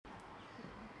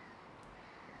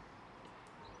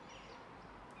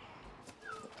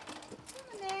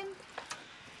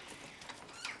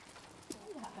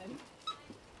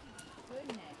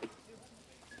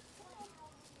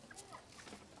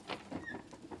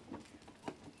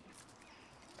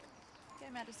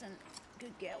Madison,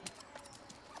 good girl.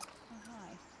 Oh, hi.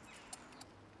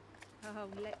 Oh,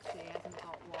 Lexi hasn't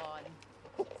got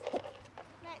one.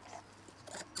 Lex.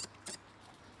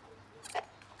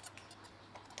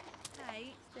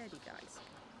 Hey, steady guys.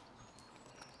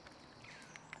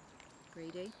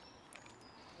 Greedy.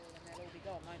 Oh, and they'll all be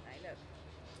gone, won't they? Look.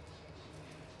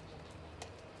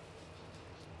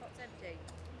 Pot's empty.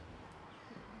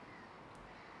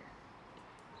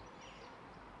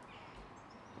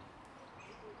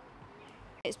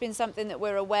 It's been something that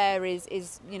we're aware is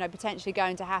potentially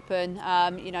going to happen.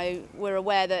 We're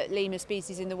aware that lemur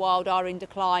species in the wild are in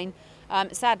decline.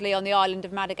 Sadly, on the island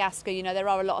of Madagascar, there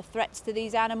are a lot of threats to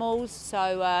these animals.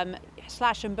 So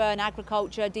slash and burn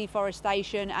agriculture,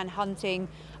 deforestation and hunting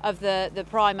of the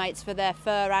primates for their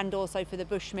fur and also for the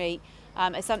bushmeat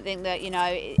is something that,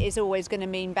 is always going to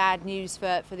mean bad news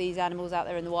for these animals out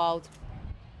there in the wild.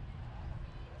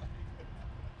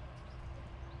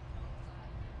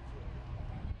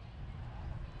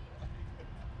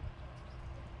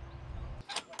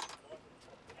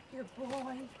 Good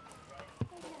boy.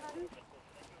 Hello.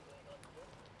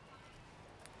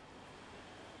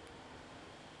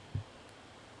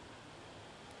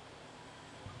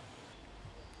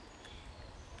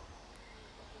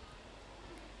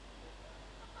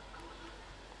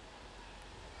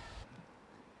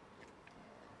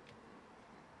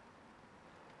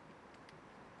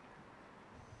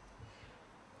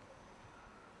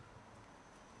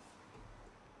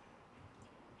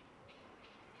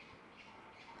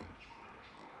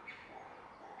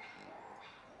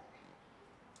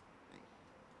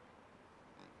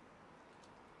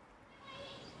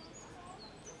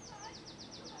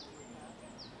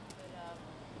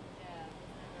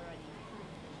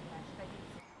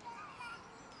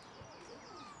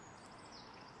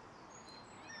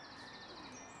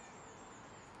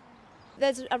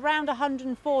 There's around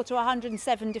 104 to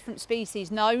 107 different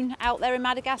species known out there in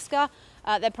Madagascar.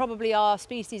 There probably are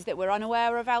species that we're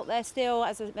unaware of out there still.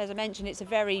 As I mentioned, it's a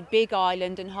very big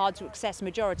island and hard to access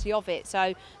majority of it.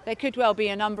 So there could well be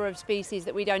a number of species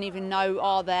that we don't even know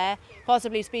are there,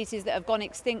 possibly species that have gone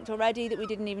extinct already that we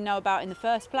didn't even know about in the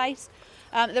first place.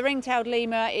 The ring-tailed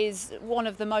lemur is one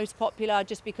of the most popular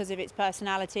just because of its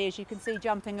personality. As you can see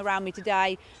jumping around me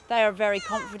today, they are a very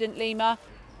confident lemur.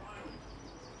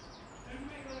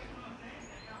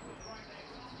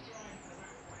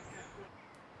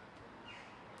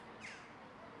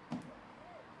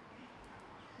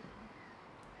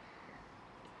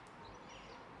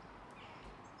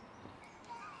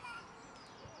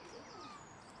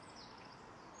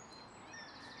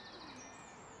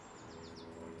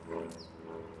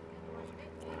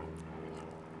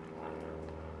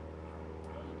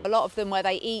 A lot of them, where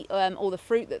they eat all the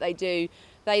fruit that they do,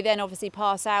 they then obviously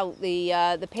pass out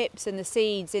the pips and the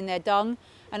seeds in their dung,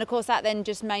 and of course that then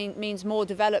just means more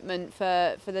development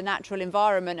for the natural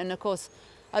environment. And of course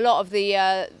a lot of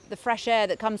the fresh air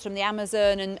that comes from the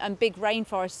Amazon and big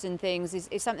rainforests and things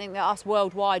is something that us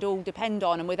worldwide all depend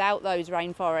on, and without those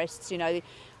rainforests,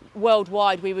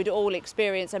 worldwide we would all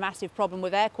experience a massive problem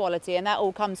with air quality, and that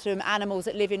all comes from animals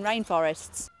that live in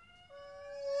rainforests.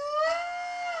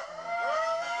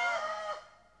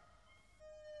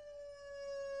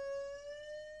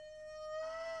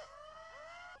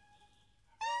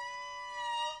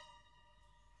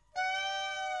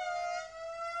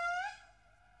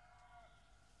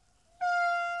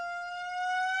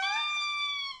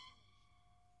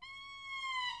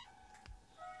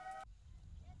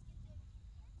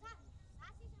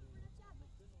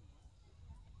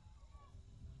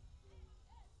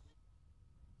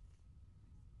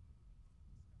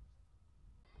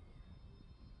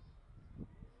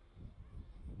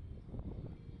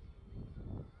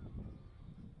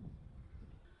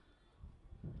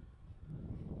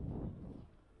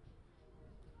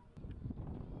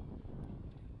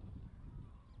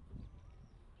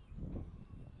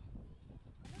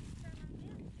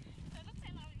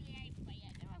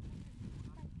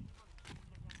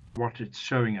 What it's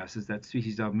showing us is that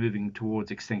species are moving towards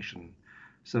extinction.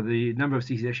 So the number of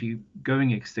species actually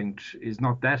going extinct is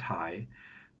not that high,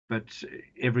 but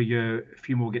every year a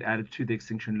few more get added to the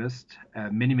extinction list.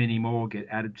 Many more get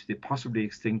added to the possibly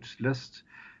extinct list.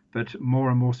 But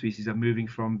more and more species are moving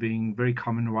from being very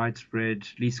common, widespread,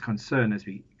 least concern, as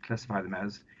we classify them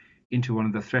as, into one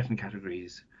of the threatened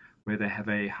categories, where they have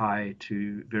a high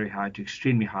to very high to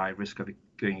extremely high risk of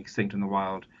going extinct in the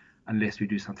wild unless we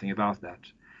do something about that.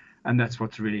 And that's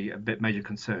what's really a major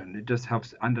concern. It just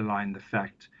helps underline the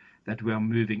fact that we are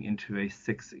moving into a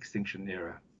sixth extinction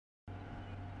era.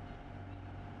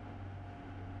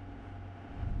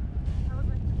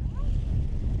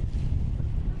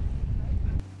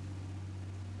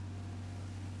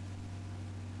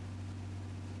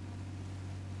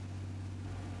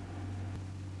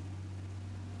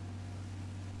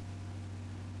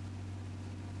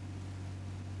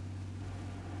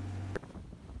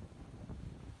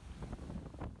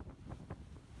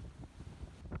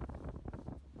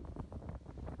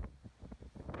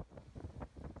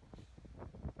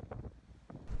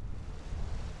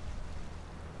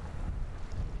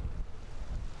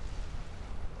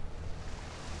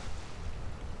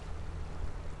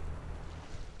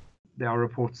 there are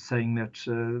reports saying that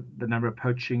the number of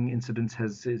poaching incidents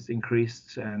has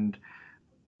increased, and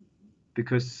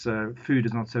because food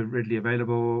is not so readily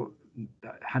available,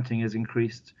 hunting has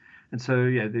increased. And so,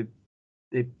 yeah, there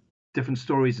are different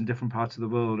stories in different parts of the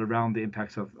world around the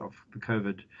impacts of the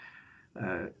COVID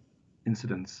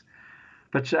incidents.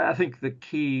 But I think the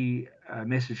key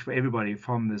message for everybody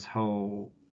from this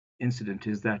whole incident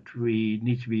is that we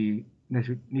need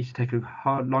to take a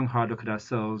hard look at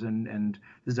ourselves, and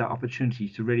this is our opportunity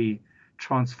to really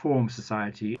transform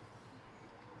society.